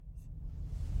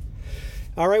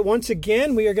All right, once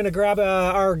again, we are going to grab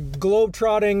our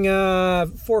globe-trotting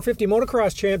 450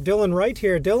 motocross champ, Dylan Wright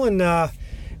here. Dylan,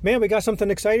 man, we got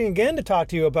something exciting again to talk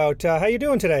to you about. How you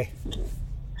doing today?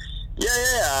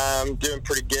 Yeah, I'm doing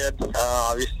pretty good.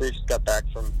 Obviously, just got back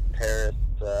from Paris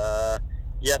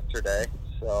yesterday,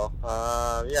 so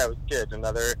yeah, it was good.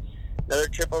 Another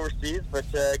trip overseas, but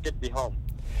good to be home.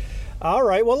 All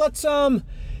right, well, let's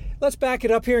back it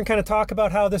up here and kind of talk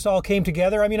about how this all came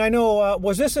together. I mean, I know,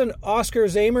 was this an Oscar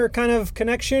Zamer kind of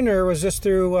connection, or was this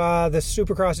through the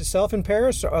Supercross itself in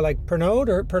Paris, or like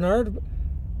Pernod?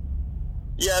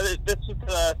 Yeah, this was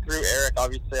through Eric.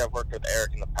 Obviously, I've worked with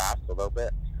Eric in the past a little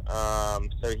bit.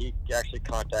 So he actually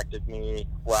contacted me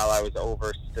while I was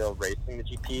over still racing the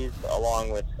GPs,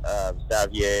 along with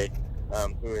Xavier,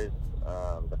 who is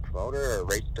the promoter or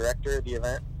race director of the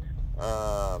event.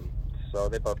 So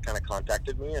they both kind of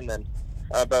contacted me, and then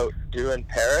about doing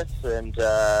Paris, and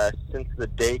since the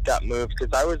date got moved,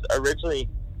 because I was originally,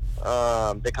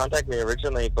 they contacted me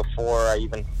originally before I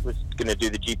even was going to do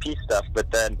the GP stuff, but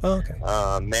then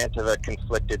Mantova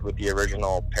conflicted with the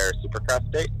original Paris Supercross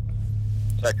date,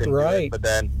 so I couldn't do it. But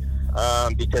then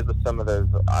because of some of those,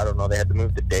 I don't know, they had to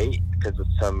move the date because of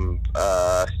some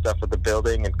stuff with the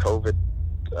building and COVID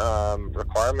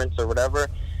requirements or whatever.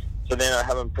 So then I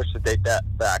haven't pushed the date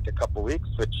back a couple weeks,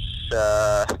 which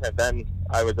then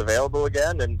I was available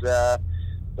again, and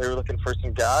they were looking for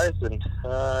some guys, and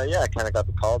I kind of got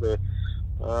the call to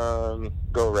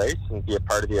go race and be a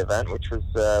part of the event, which was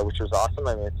awesome.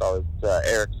 I mean, it's always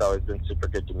Eric's always been super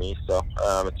good to me, so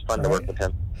it's fun to work with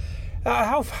him.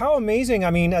 How amazing!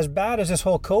 I mean, as bad as this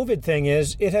whole COVID thing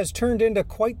is, it has turned into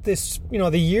quite this,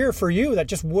 the year for you that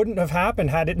just wouldn't have happened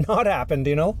had it not happened.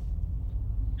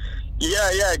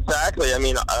 Yeah, exactly. I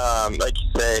mean, like you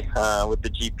say, with the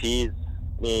GPs,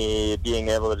 me being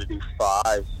able to do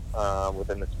 5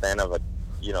 within the span of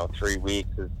 3 weeks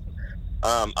is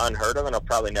unheard of, and it'll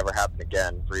probably never happen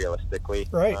again, realistically.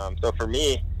 Right. So for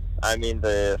me, I mean,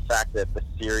 the fact that the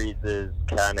series is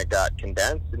kind of got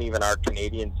condensed, and even our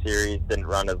Canadian series didn't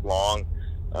run as long,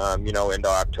 into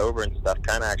October and stuff,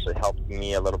 kind of actually helped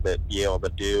me a little bit be able to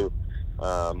do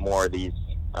more of these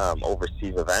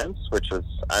overseas events, which was,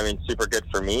 I mean, super good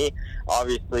for me.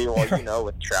 Obviously, well,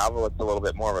 with travel, it's a little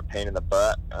bit more of a pain in the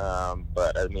butt.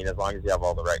 But I mean, as long as you have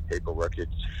all the right paperwork, it's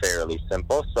fairly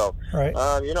simple. So,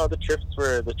 the trips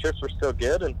were still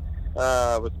good, and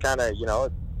was kind of,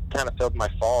 it kind of filled my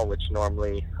fall, which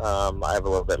normally I have a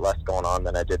little bit less going on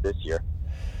than I did this year.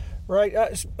 Right.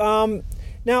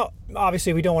 Now,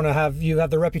 obviously, we don't want to have you have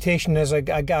the reputation as a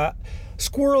guy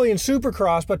squirrely in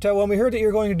Supercross, but when we heard that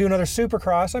you're going to do another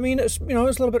Supercross, I mean, it's a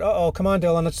little bit, come on,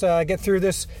 Dylan, let's get through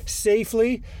this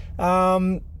safely.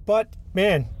 But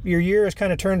man, your year has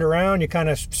kind of turned around. You kind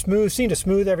of seemed to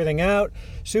smooth everything out.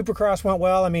 Supercross went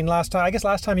well. I mean, last time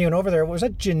you went over there, was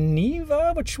that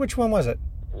Geneva? Which one was it?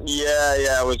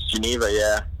 Yeah, it was Geneva.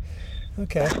 Yeah.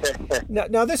 Okay.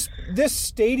 Now this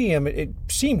stadium, it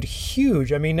seemed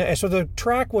huge. I mean, so the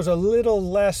track was a little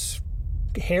less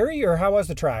hairy, or how was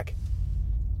the track?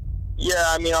 Yeah,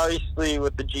 I mean, obviously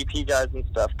with the GP guys and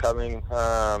stuff coming,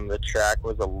 the track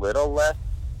was a little less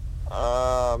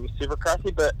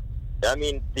Supercrossy, but I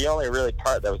mean, the only really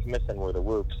part that was missing were the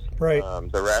whoops. Right.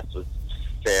 The rest was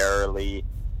fairly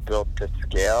built to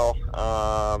scale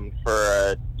for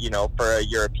a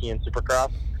European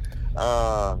Supercross.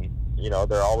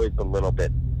 They're always a little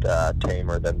bit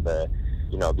tamer than the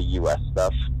U.S.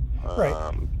 stuff. Right.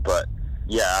 But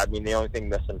yeah, I mean, the only thing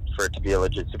missing for it to be a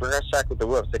legit Supercross track with the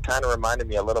whoops, it kind of reminded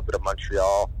me a little bit of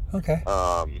Montreal. Okay.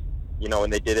 When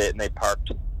they did it and they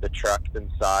parked the trucks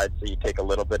inside, so you take a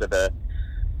little bit of the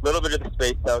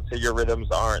space out, so your rhythms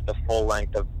aren't the full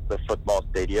length of the football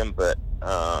stadium, but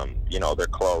they're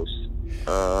close.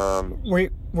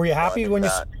 Were you happy when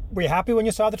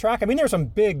you saw the track? I mean, there were some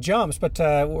big jumps, but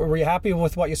were you happy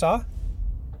with what you saw?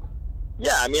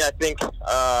 Yeah, I mean, I think there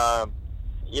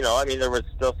was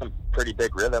still some pretty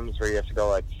big rhythms where you have to go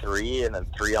like 3 and then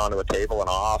 3 onto a table and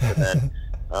off, and then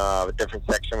a different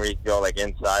section where you can go like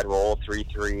inside roll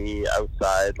 3-3,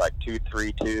 outside like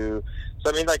 2-3-2.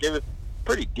 So I mean, like, it was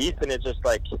pretty decent. It's just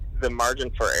like the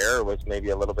margin for error was maybe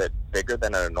a little bit bigger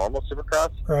than at a normal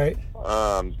Supercross. Right.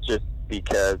 Just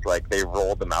because like they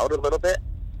rolled them out a little bit,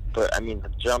 but I mean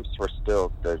the jumps were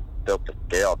still built to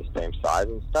scale, the same size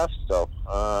and stuff. So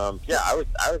I was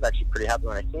actually pretty happy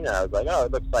when I seen it. I was like, oh,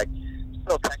 it looks like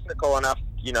still technical enough,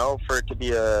 for it to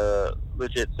be a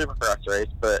legit Supercross race,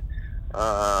 but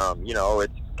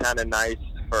it's kind of nice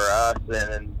for us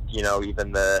and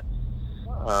even the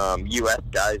U.S.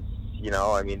 guys.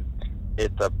 I mean,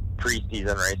 it's a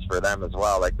preseason race for them as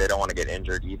well. Like, they don't want to get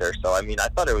injured either. So I mean, I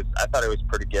thought it was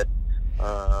pretty good.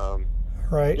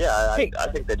 Right. Yeah, I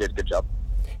think they did a good job.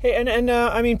 Hey, and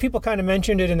I mean, people kind of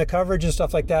mentioned it in the coverage and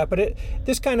stuff like that, but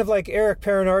this kind of like Eric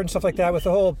Peronnard and stuff like that, with the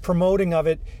whole promoting of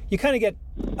it, you kind of get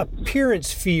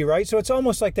appearance fee, right? So it's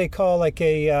almost like they call like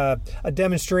a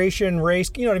demonstration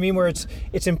race, you know what I mean, where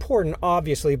it's important,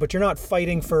 obviously, but you're not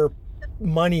fighting for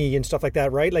money and stuff like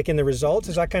that, right? Like in the results,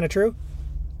 is that kind of true?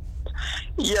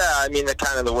 Yeah, I mean,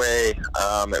 the way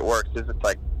it works is it's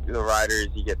like the riders,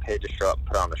 you get paid to show up and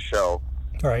put on a show.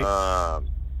 All right.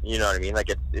 You know what I mean? Like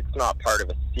it's not part of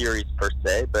a series per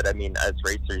se, but I mean, as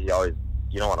racers, you don't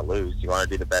want to lose. You want to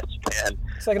do the best you can.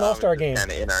 It's like an all-star game. Kind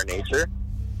of in our nature.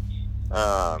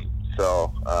 Yeah,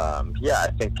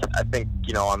 I think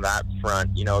on that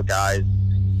front, guys,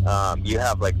 you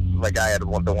have like I had the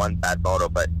one bad moto,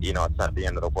 but it's not the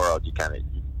end of the world.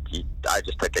 I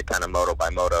just took it kind of moto by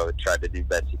moto and tried to do the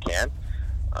best you can.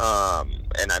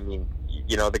 And I mean,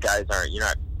 the guys you're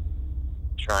not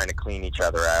trying to clean each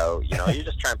other out. You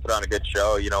just try and put on a good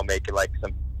show.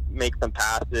 Make some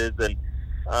passes and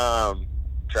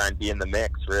try and be in the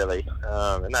mix, really.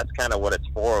 And that's kind of what it's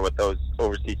for. What those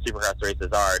overseas Supercross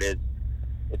races are. It's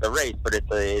a race, but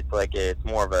it's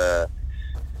more of a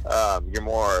you're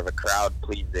more of a crowd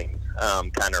pleasing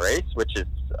kind of race, which is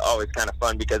always kind of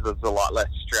fun because there's a lot less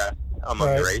stress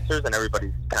among the racers, and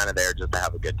everybody's kind of there just to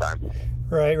have a good time.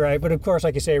 Right. But of course,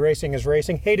 like you say, racing is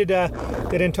racing. Hey, did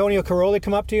Antonio Caroli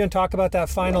come up to you and talk about that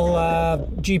final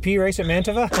GP race at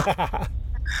Mantova?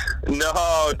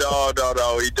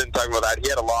 No. He didn't talk about that. He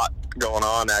had a lot going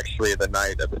on, actually, the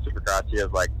night of the Supercross. He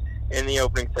was in the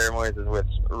opening ceremonies with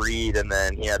Reed, and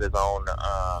then he had his own,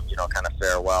 kind of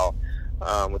farewell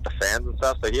with the fans and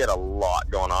stuff. So he had a lot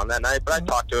going on that night. But I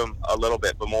talked to him a little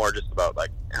bit, but more just about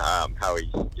how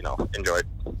he, enjoyed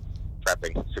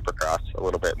prepping Supercross a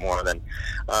little bit more than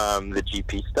the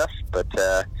GP stuff. But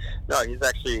no, he's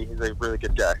a really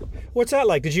good guy. What's that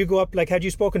like? Did you go up, had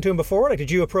you spoken to him before? Did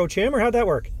you approach him, or how'd that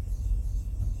work?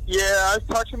 Yeah, I've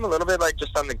talked to him a little bit,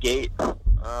 just on the gate,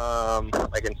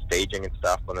 in staging and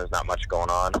stuff when there's not much going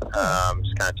on.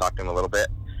 Just kind of talked to him a little bit.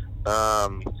 So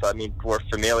I mean, we're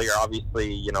familiar,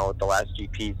 obviously, with the last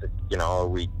GPs,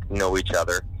 we know each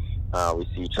other. We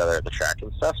see each other at the track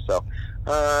and stuff. So,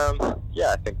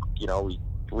 yeah, I think,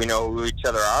 we know who each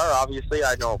other are. Obviously,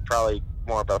 I know probably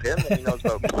more about him than he knows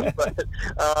about me. But,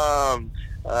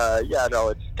 yeah, no,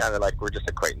 it's kind of like we're just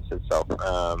acquaintances. So,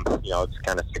 it's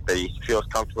kind of sick that he feels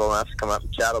comfortable enough to come up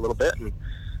and chat a little bit. And,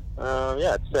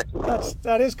 yeah, it's sick.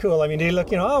 That is cool. I mean, do you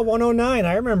look, 109,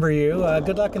 I remember you.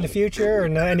 Good luck in the future.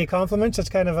 And any compliments? It's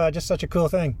kind of just such a cool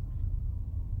thing.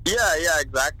 Yeah,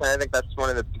 exactly. I think that's one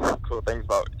of the cool things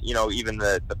about, even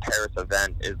the Paris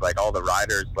event is all the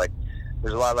riders,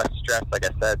 there's a lot less stress, like I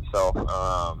said. So,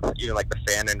 even the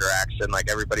fan interaction,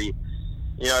 everybody,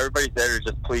 everybody's there to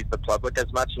just please the public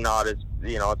as much, not as,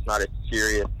 it's not as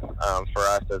serious for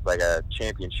us as a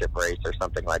championship race or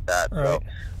something like that. Right. So,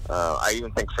 I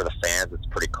even think for the fans, it's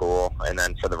pretty cool. And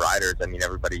then for the riders, I mean,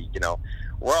 everybody,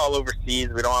 we're all overseas.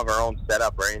 We don't have our own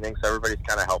setup or anything, so everybody's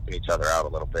kind of helping each other out a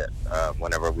little bit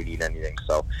whenever we need anything.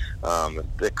 So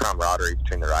the camaraderie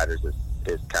between the riders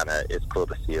is cool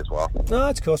to see as well. No,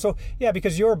 that's cool. So yeah,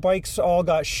 because your bikes all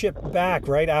got shipped back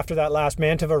right after that last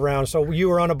Mantova round. So you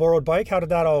were on a borrowed bike. How did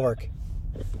that all work?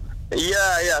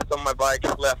 Yeah. So my bike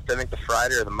left, I think, the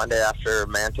Friday or the Monday after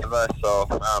Mantova. So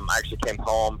I actually came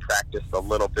home, practiced a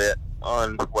little bit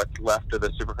on what's left of the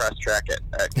Supercross track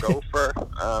at Gopher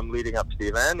leading up to the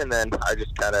event, and then I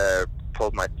just kind of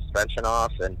pulled my suspension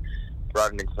off and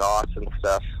brought an exhaust and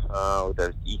stuff with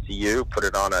an ECU, put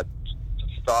it on a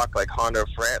stock Honda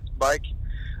France bike.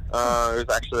 It was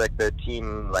actually the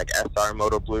team SR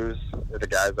Moto Blues, the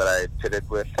guys that I pitted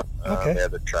with. Okay. They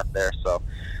had the truck there, so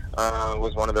it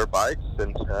was one of their bikes,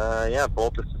 and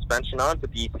bolted suspension on,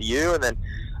 put the ECU, and then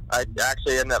I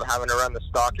actually ended up having to run the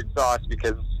stock exhaust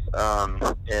because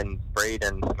in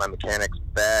Braden, my mechanic's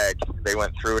bag, they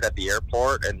went through it at the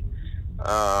airport, and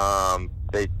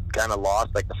they kind of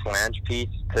lost the flange piece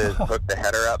to hook the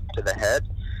header up to the head.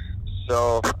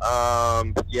 So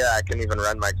I couldn't even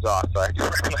run my exhaust, so I had to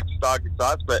run my stock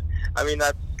exhaust. But I mean,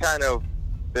 that's kind of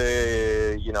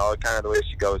the the way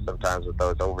she goes sometimes with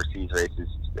those overseas races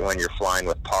when you're flying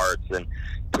with parts and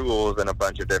tools and a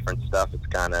bunch of different stuff. It's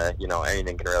kind of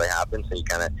anything can really happen, so you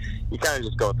kind of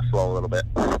just go with the flow a little bit.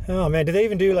 Oh man, did they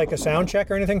even do a sound check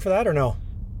or anything for that, or no?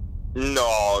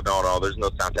 No, there's no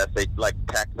sound test. They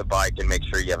tech the bike and make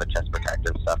sure you have a chest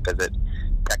protector and stuff, because it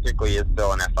technically is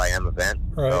still an FIM event.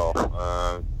 Right.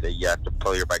 So you have to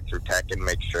pull your bike through tech and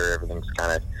make sure everything's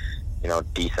kind of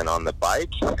decent on the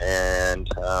bike, and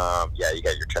you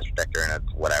got your chest protector and a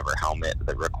whatever helmet,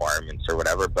 the requirements or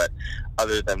whatever. But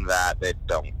other than that, they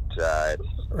don't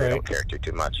they don't care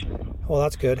too much. Well,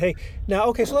 that's good. Hey, now,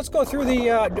 okay, so let's go through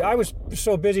the. I was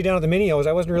so busy down at the Mini-O's,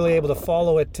 I wasn't really able to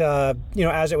follow it,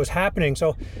 as it was happening.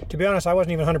 So, to be honest, I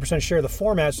wasn't even 100% sure of the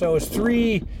format. So, it was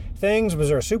 3 things. Was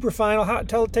there a super final?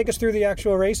 Take us through the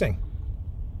actual racing.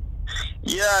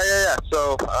 Yeah.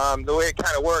 So, the way it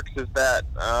kind of works is that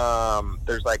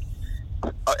there's like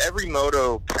every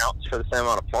moto counts for the same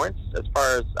amount of points, as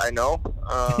far as I know.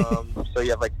 So, you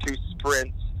have like 2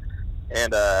 sprints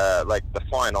and like the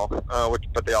final,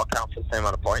 but they all count for the same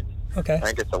amount of points. Okay. I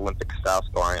think it's Olympic style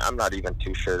scoring. I'm not even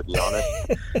too sure, to be honest.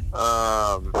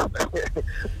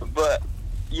 But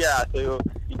yeah, so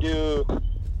you do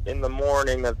in the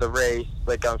morning of the race.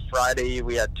 Like on Friday,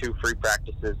 we had 2 free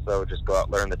practices, so just go out,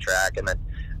 learn the track, and then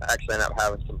I actually ended up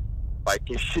having some bike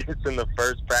issues in the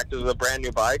first practice. It was a brand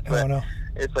new bike, but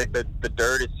it's like the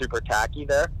dirt is super tacky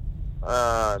there.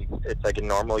 It's like a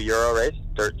normal Euro race,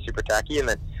 dirt super tacky, and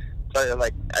then. So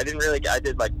I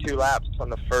did like 2 laps on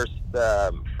the first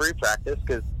free practice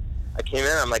because I came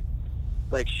in. I'm like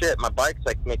shit. My bike's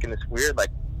like making this weird like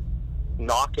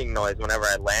knocking noise whenever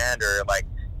I land or like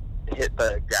hit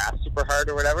the gas super hard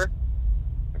or whatever.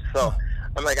 So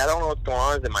I'm like, I don't know what's going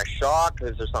on. Is it my shock?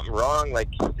 Is there something wrong?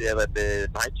 Like the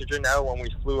nitrogen out when we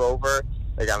flew over.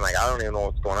 Like I'm like, I don't even know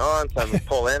what's going on. So I'm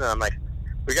pull in and I'm like,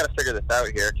 we got to figure this out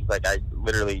here because like I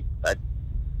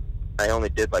only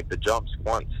did like the jumps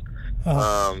once.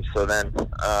 So then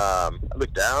I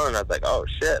looked down and I was like, oh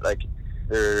shit, like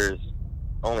there's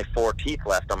only 4 teeth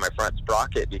left on my front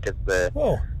sprocket because the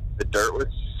dirt was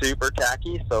super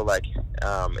tacky, so like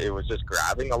it was just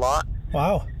grabbing a lot.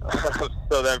 Wow.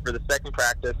 So then for the second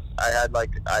practice I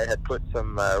had put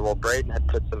some Braden had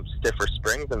put some stiffer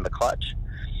springs in the clutch.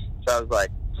 So I was like,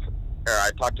 or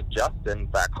I talked to Justin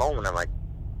back home and I'm like,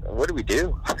 what do we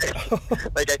do?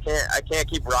 Like I can't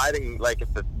keep riding like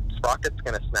if the sprocket's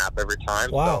gonna snap every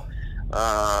time. Wow.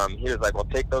 So he was like, well,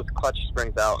 take those clutch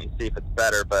springs out and see if it's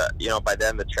better. But by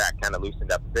then the track kind of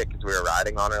loosened up a bit because we were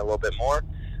riding on it a little bit more.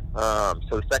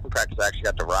 So the second practice I actually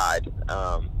got to ride,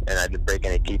 and I didn't break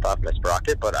any teeth off my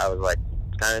sprocket, but I was like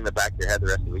kind of in the back of your head the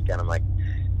rest of the weekend. I'm like,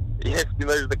 if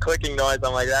there's the clicking noise,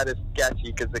 I'm like, that is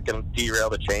sketchy because it can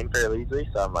derail the chain fairly easily.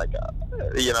 So I'm like,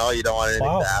 you don't want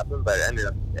anything to happen, but it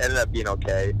ended up being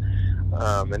okay.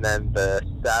 And then the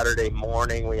Saturday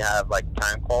morning we have like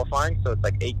time qualifying, so it's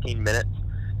like 18 minutes,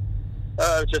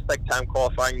 just like time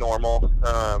qualifying, normal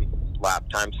lap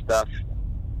time stuff.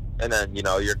 And then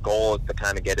your goal is to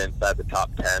kind of get inside the top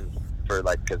 10 for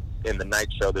because in the night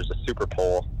show there's a super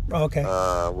pole. Okay.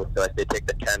 With they take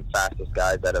the 10 fastest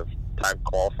guys out of time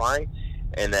qualifying,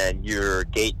 and then your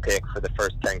gate pick for the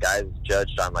first 10 guys is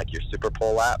judged on like your super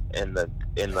pole lap in the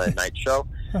night show.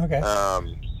 Okay.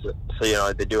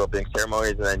 So they do opening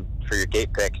ceremonies, and then for your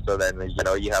gate pick, so then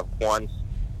you have one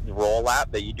roll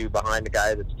lap that you do behind the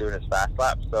guy that's doing his fast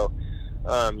lap. So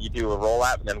you do a roll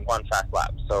lap and then one fast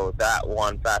lap. So that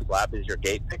one fast lap is your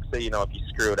gate pick. So if you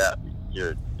screw it up,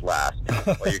 you're last,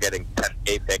 or you're getting 10th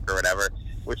gate pick or whatever.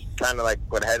 Which is kind of like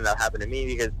what ended up happening to me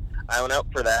because I went out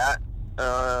for that,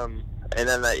 and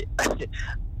then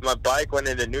my bike went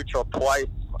into neutral twice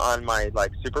on my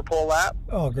like super pole lap.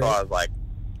 Oh, great. So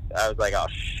I was like, oh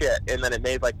shit! And then it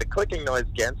made like the clicking noise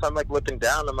again. So I'm like looking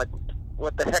down. I'm like,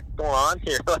 what the heck's going on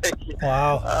here?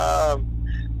 Wow.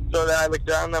 So then I look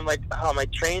down and I'm like, oh, my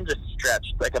train just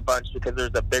stretched like a bunch because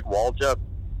there's a big wall jump,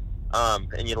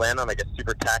 and you land on like a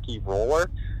super tacky roller.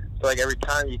 So like every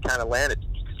time you kind of land, it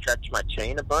stretched my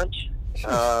chain a bunch. So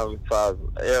I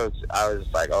was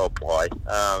just like, oh boy.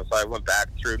 So I went back,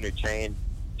 threw new chain,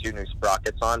 2 new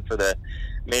sprockets on for the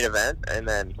main event, and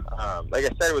then like I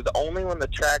said, it was only when the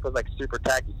track was like super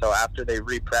tacky. So after they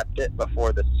re-prepped it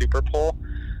before the super pole,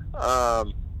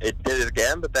 it did it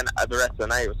again, but then the rest of the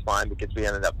night it was fine because we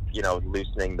ended up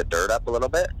loosening the dirt up a little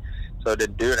bit, so it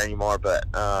didn't do it anymore. But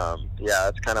yeah,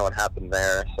 that's kind of what happened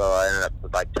there. So I ended up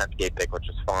with like 10th gate pick, which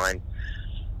was fine.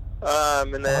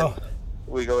 And then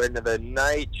we go into the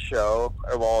night show,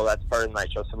 that's part of the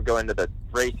night show, so we go into the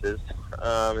races,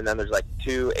 and then there's like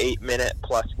 2 8-minute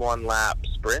plus 1 lap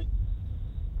sprints.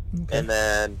 Okay. And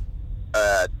then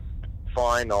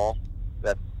final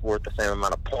that's worth the same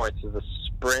amount of points as the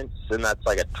sprints, and that's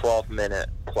like a 12-minute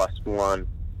plus 1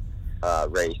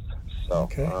 race. So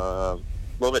okay. A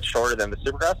little bit shorter than the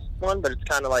Supercross one, but it's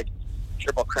kind of like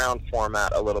Triple Crown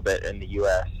format a little bit in the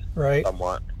U.S. Right.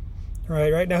 Somewhat.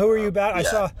 Right. Now, who are you back?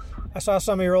 Yeah. I saw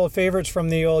some of your old favorites from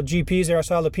the old GPs there. I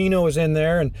saw Lupino was in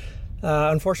there, and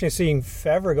unfortunately seeing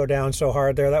Fevre go down so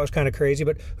hard there, that was kind of crazy.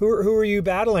 But who were you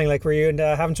battling? Like, were you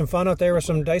having some fun out there with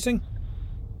some dicing?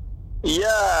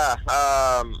 Yeah.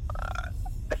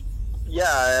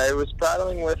 Yeah, I was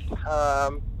battling with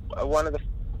one of the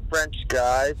French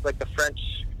guys, like the French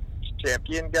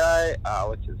champion guy.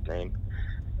 What's his name?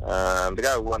 The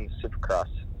guy who won the Supercross.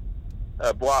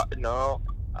 No,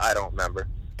 I don't remember.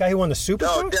 Guy who won the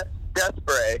Supercross? No,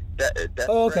 Desprez.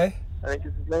 Oh, okay. I think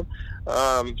is his name.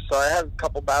 So I had a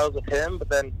couple battles with him, but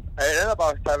then I ended up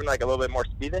always having like a little bit more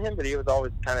speed than him, but he was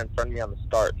always kind of in front of me on the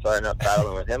start, so I ended up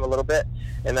battling with him a little bit.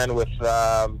 And then with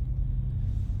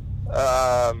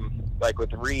like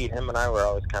with Reed, him and I were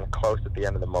always kind of close at the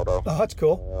end of the moto. Oh, that's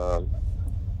cool.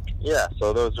 Yeah,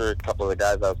 so those are a couple of the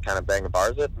guys I was kind of banging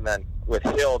bars with. And then with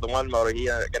Hill, the one moto, he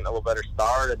ended up getting a little better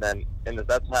start. And then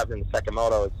that's what happened in the second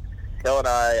moto. Is Hill and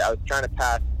I was trying to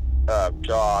pass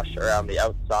Josh around the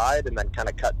outside and then kind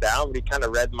of cut down, but he kind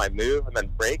of read my move and then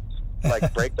braked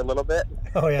a little bit.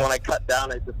 Oh, yeah. So when I cut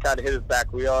down, I just kind of hit his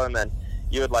back wheel, and then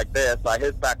he would like this. I hit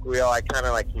his back wheel, I kind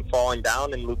of like from falling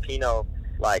down, and Lupino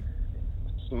like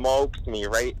smokes me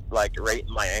right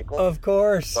in my ankle. Of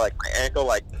course. So, like, my ankle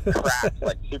like cracked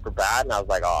like super bad, and I was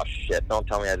like, oh shit, don't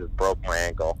tell me I just broke my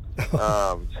ankle.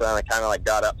 So then I kind of like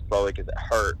got up slowly because it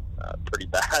hurt pretty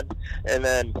bad, and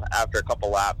then after a couple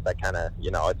laps, I kind of,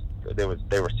 you know, they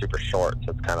were super short,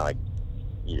 so it's kind of like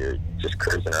you're just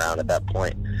cruising around at that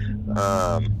point.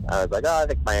 I was like, oh, I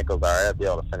think my ankle's all right. I'll be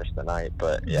able to finish the night.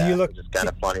 But yeah, it was just kind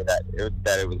of funny that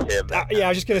it was him. Yeah, I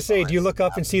was just gonna say, do you look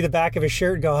up and see the back of his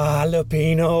shirt and go,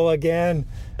 Lupino again?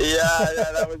 Yeah,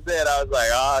 that was it. I was like,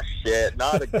 oh shit,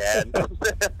 not again.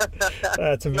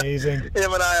 That's amazing.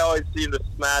 Him and I always seem to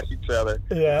smash each other.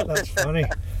 Yeah, that's funny.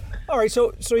 All right,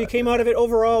 so you came out of it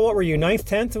overall. What were you, 9th,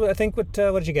 10th? I think. What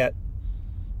did you get?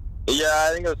 Yeah,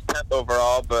 I think it was 10th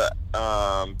overall, but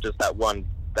just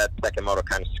that second moto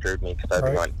kind of screwed me because I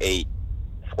was going 8,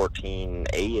 14,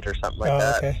 8 or something like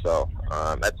that. Okay. So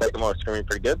that second moto screwed me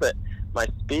pretty good, but my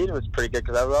speed was pretty good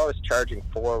because I was always charging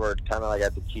forward, kind of like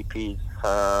at the GPs.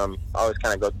 I always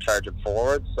kind of go charging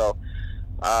forward, so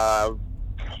I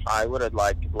would have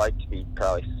liked to be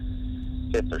probably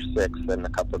 5th or 6th in a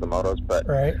couple of the motos, but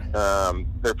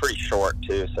they're pretty short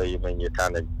too, so you're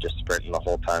kind of just sprinting the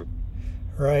whole time.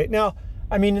 Right. Now,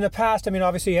 I mean, in the past,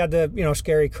 obviously you had the,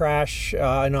 scary crash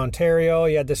in Ontario.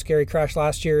 You had the scary crash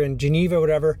last year in Geneva,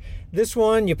 whatever. This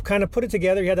one, you kind of put it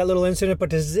together. You had that little incident, but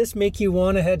does this make you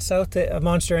want to head south to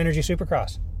Monster Energy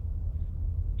Supercross?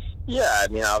 Yeah,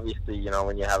 obviously,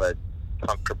 when you have a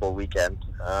comfortable weekend,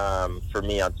 for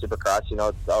me on Supercross,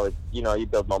 it's always, you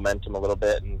build momentum a little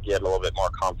bit and get a little bit more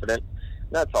confident.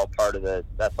 And that's all part of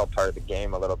the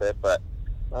game a little bit, but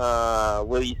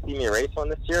will you see me race one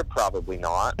this year? Probably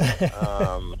not.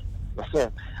 I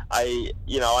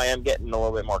am getting a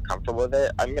little bit more comfortable with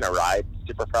it. I'm going to ride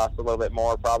Supercross a little bit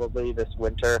more probably this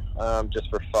winter, just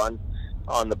for fun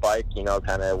on the bike,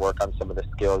 kind of work on some of the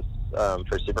skills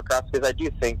for Supercross, because I do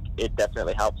think it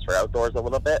definitely helps for outdoors a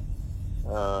little bit,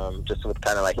 just with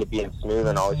kind of like it being smooth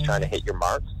and always trying to hit your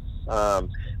marks,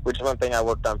 which is one thing I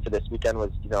worked on for this weekend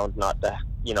was, not to,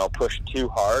 push too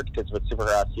hard, because with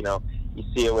Supercross, you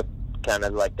see it with kind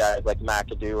of like guys like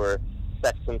McAdoo or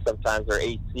Sexton sometimes, or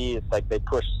AC. It's like they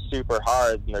push super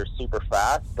hard and they're super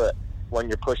fast, but when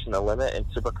you're pushing the limit in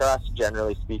Supercross,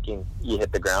 generally speaking, you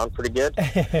hit the ground pretty good.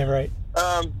 Right.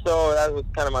 So that was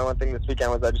kind of my one thing this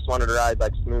weekend, was I just wanted to ride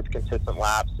like smooth, consistent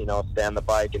laps, stay on the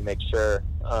bike and make sure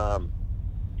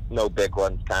no big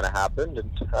ones kind of happened. And,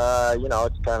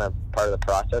 it's kind of part of the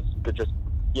process, but just,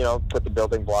 put the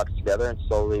building blocks together and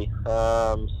slowly,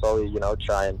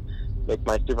 try and make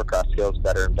my Supercross skills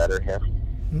better and better here.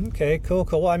 Okay, cool.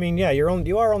 Well,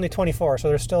 you are only 24, so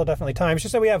there's still definitely time. It's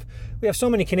just that we have so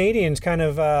many Canadians kind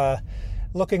of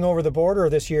looking over the border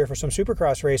this year for some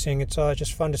Supercross racing. It's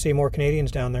just fun to see more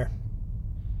Canadians down here.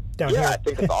 I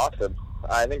think it's awesome.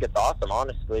 I think it's awesome,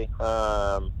 honestly.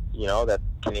 That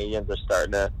Canadians are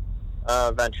starting to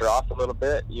venture off a little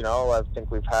bit. I think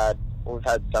we've had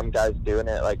some guys doing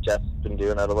it, like Jeff's been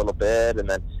doing it a little bit, and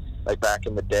then like back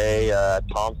in the day,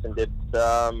 Thompson did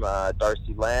some,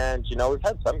 Darcy Lange. We've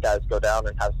had some guys go down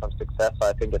and have some success.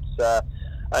 I think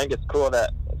it's cool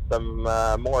that some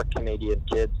more Canadian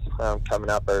kids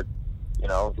coming up are,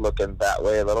 looking that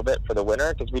way a little bit for the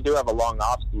winter, because we do have a long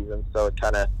off season, so it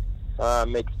kind of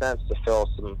makes sense to fill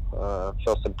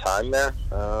some time there.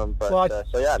 I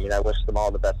wish them all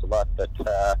the best of luck. But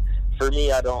for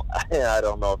me, I don't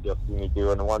know if you'll see me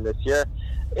doing one this year.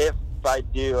 If I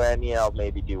do any, I'll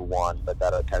maybe do one, but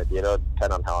that'll kind of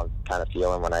depend on how I'm kind of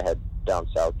feeling when I head down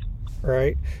south.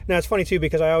 Right. Now, it's funny, too,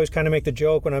 because I always kind of make the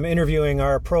joke when I'm interviewing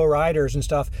our pro riders and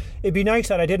stuff. It'd be nice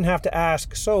that I didn't have to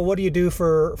ask, so what do you do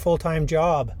for a full-time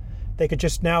job? they could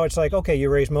just, now it's like, okay, you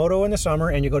race moto in the summer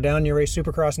and you go down and you race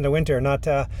Supercross in the winter, not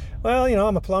well,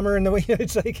 I'm a plumber in the winter.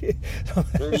 It's like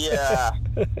yeah,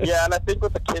 and I think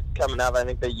with the kids coming up, I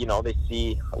think that they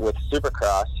see with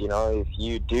Supercross, if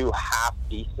you do half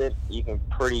decent, you can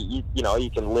you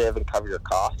can live and cover your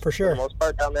costs for sure for the most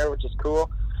part down there, which is cool.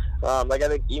 I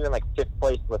think even like 5th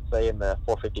place, let's say in the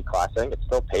 450 class, I think it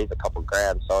still pays a couple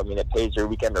grand. So it pays your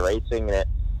weekend of racing and it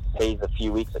pays a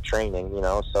few weeks of training,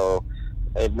 so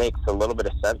it makes a little bit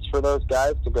of sense for those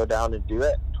guys to go down and do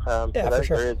it. Yeah, for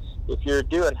sure. If you're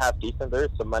doing half decent, there is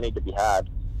some money to be had.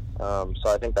 So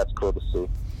I think that's cool to see.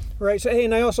 Right. So hey,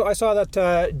 and I saw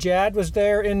that Jad was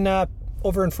there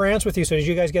over in France with you. So did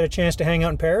you guys get a chance to hang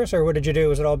out in Paris, or what did you do?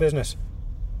 Was it all business?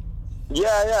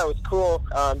 Yeah, it was cool.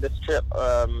 This trip,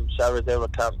 Chad was able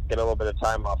to come get a little bit of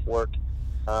time off work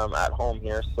at home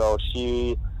here. So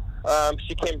she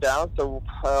came down. So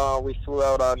we flew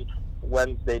out on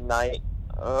Wednesday night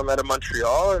out of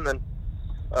Montreal, and then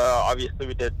obviously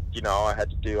we did, I had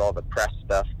to do all the press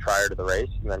stuff prior to the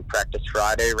race, and then practice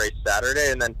Friday, race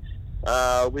Saturday, and then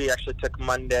we actually took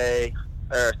Sunday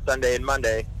and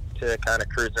Monday to kind of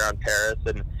cruise around Paris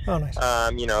and nice.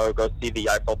 Go see the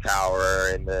Eiffel Tower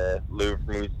and the Louvre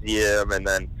Museum, and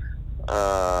then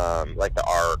like the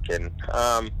Arc and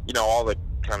all the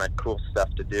kind of cool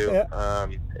stuff to do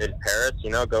in Paris.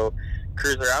 Go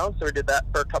cruise around. So we did that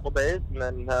for a couple days, and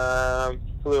then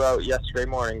flew out yesterday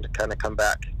morning to kind of come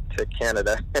back to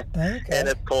Canada. Okay. And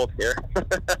it's cold here.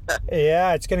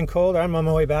 Yeah, it's getting colder. I'm on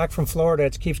my way back from Florida.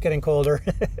 It keeps getting colder.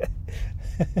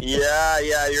 Yeah,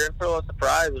 you're in for a little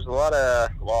surprise. There's a lot of,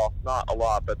 well, not a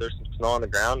lot, but there's some snow on the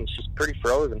ground, and she's pretty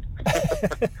frozen.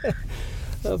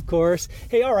 Of course.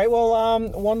 Hey, all right. Well,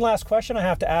 one last question I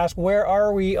have to ask. Where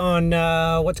are we on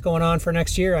what's going on for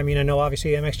next year? I mean, I know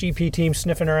obviously MXGP team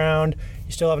sniffing around.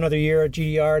 You still have another year at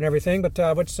GDR and everything, but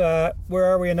where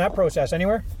are we in that process?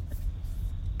 Anywhere?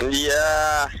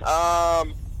 Yeah, it's a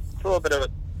little bit of a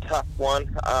tough one.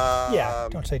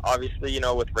 Don't say. Obviously,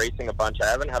 with racing a bunch, I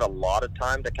haven't had a lot of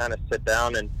time to kind of sit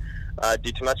down and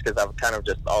do too much because I've kind of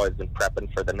just always been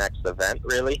prepping for the next event,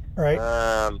 really. Right.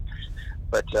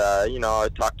 But I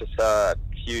talked to a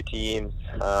few teams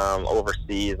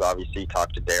overseas. Obviously,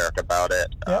 talked to Derek about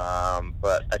it. Yep.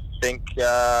 But I think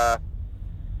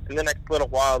in the next little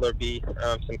while there'll be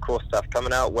some cool stuff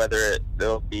coming out. Whether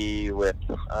they'll be with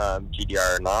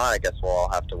GDR or not, I guess we'll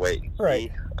all have to wait and see.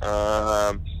 Right.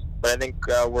 But I think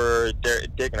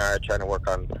Dig and I are trying to work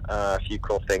on a few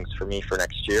cool things for me for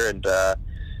next year, and to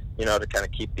kind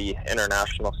of keep the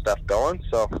international stuff going.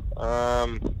 So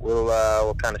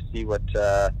we'll kind of see what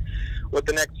the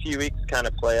next few weeks kind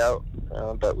of play out.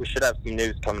 But we should have some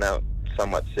news coming out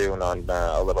somewhat soon on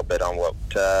a little bit on what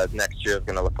next year is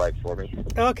going to look like for me.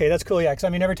 Okay, that's cool. Yeah, because I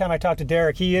mean, every time I talk to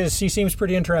Derek, he seems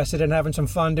pretty interested in having some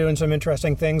fun, doing some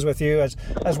interesting things with you, as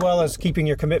well as keeping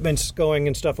your commitments going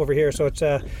and stuff over here. So it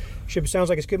sounds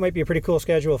like it might be a pretty cool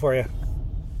schedule for you.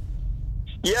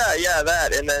 Yeah,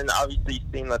 that. And then obviously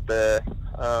you've seen that the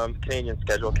Canadian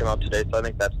schedule came out today, so I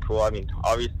think that's cool. I mean,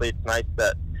 obviously it's nice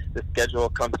that the schedule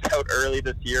comes out early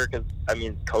this year because, I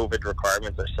mean, COVID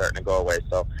requirements are starting to go away.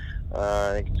 So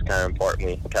I think it's kind of important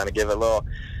we kind of give a little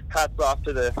hats off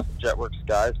to the Jetworks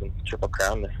guys and Triple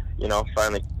Crown to,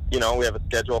 finally, we have a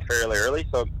schedule fairly early.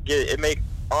 So it makes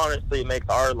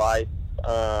our life,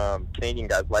 Canadian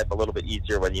guys' life a little bit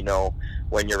easier when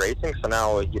when you're racing. So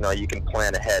now, you can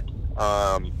plan ahead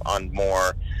on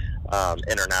more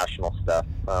international stuff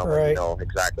right. when you know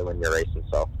exactly when you're racing.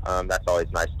 So that's always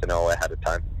nice to know ahead of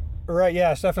time. Right,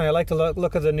 yeah, definitely. I like to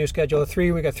look at the new schedule.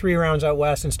 We got 3 rounds out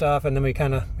west and stuff, and then we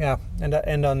kind of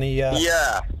end on the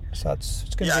yeah. So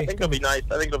it's gonna be. I think it'll be nice.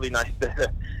 I think it'll be nice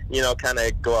to kind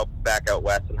of go back out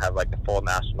west and have like the full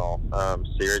national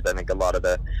series. I think a lot of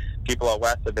the people out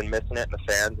west have been missing it, and the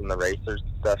fans and the racers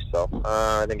and stuff. So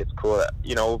I think it's cool that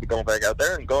we'll be going back out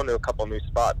there and going to a couple new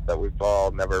spots that we've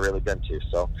all never really been to.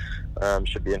 So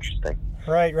should be interesting.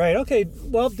 Right. Okay.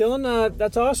 Well, Dylan,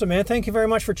 that's awesome, man. Thank you very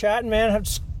much for chatting, man.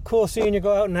 It's cool seeing you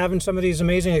go out and having some of these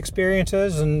amazing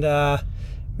experiences. And man,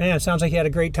 it sounds like you had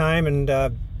a great time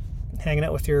and hanging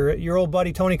out with your old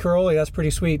buddy Tony Caroli. That's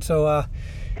pretty sweet. So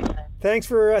thanks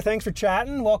for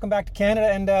chatting. Welcome back to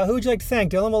Canada. And who would you like to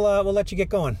thank, Dylan? We'll let you get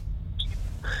going.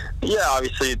 Yeah,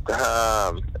 obviously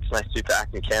it's nice to be back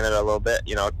in Canada a little bit.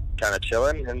 Kind of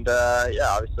chilling. And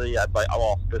obviously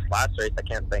this last race I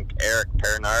can't thank Eric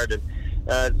Perinard and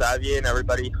Xavier and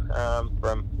everybody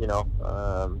from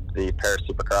the Paris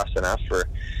Supercross NF for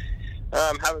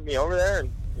having me over there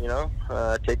and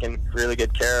taking really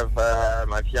good care of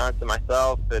my fiance and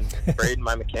myself, and Braden,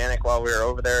 my mechanic, while we were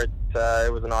over there.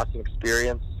 It was an awesome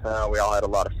experience. We all had a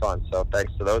lot of fun, so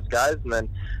thanks to those guys. And then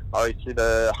obviously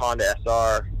the Honda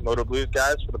SR Moto Blues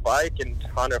guys for the bike, and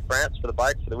Honda France for the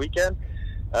bike for the weekend.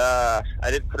 I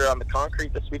didn't put it on the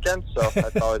concrete this weekend, so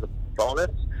that's always a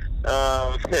bonus.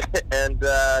 And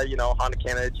Honda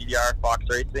Canada, GDR, Fox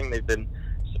Racing, they've been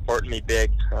supporting me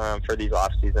big for these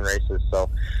off-season races. So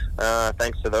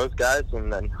thanks to those guys.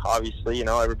 And then obviously,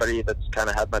 everybody that's kind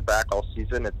of had my back all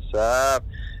season. It's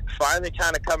finally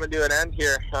kind of coming to an end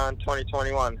here on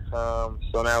 2021.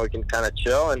 So now we can kind of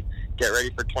chill and get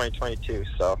ready for 2022.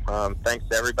 So thanks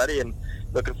to everybody, and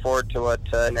looking forward to what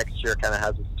next year kind of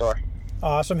has in store.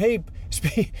 Awesome. Hey,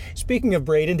 speaking of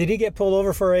Braden, did he get pulled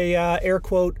over for a air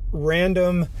quote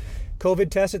random COVID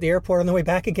test at the airport on the way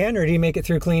back again, or did he make it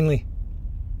through cleanly?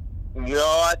 No,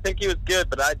 I think he was good,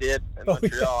 but I did. In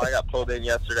Montreal, I got pulled in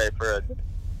yesterday for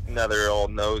another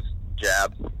old nose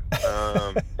jab.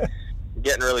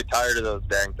 Getting really tired of those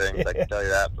dang things, I can tell you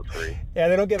that for free. Yeah,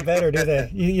 they don't get better, do they?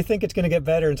 You think it's going to get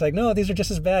better. It's like, no, these are just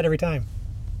as bad every time.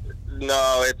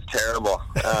 No, it's terrible.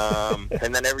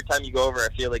 And then every time you go over,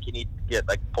 I feel like you need to get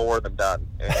like 4 of them done.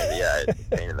 And yeah, it's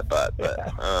a pain in the butt.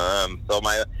 But so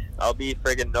I'll be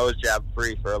friggin' nose jab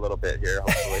free for a little bit here,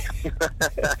 hopefully.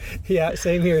 Yeah,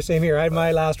 same here. I had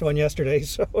my last one yesterday,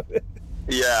 so.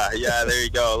 Yeah, there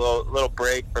you go. A little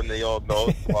break from the old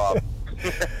nose swab.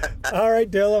 All right,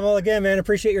 Dylan. Well, again, man,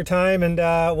 appreciate your time, and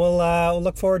we'll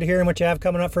look forward to hearing what you have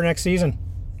coming up for next season.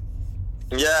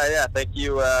 Yeah. Thank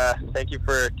you. Thank you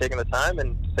for taking the time,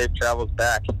 and safe travels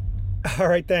back. All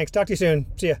right, thanks. Talk to you soon.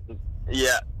 See ya.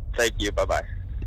 Yeah. Thank you. Bye-bye.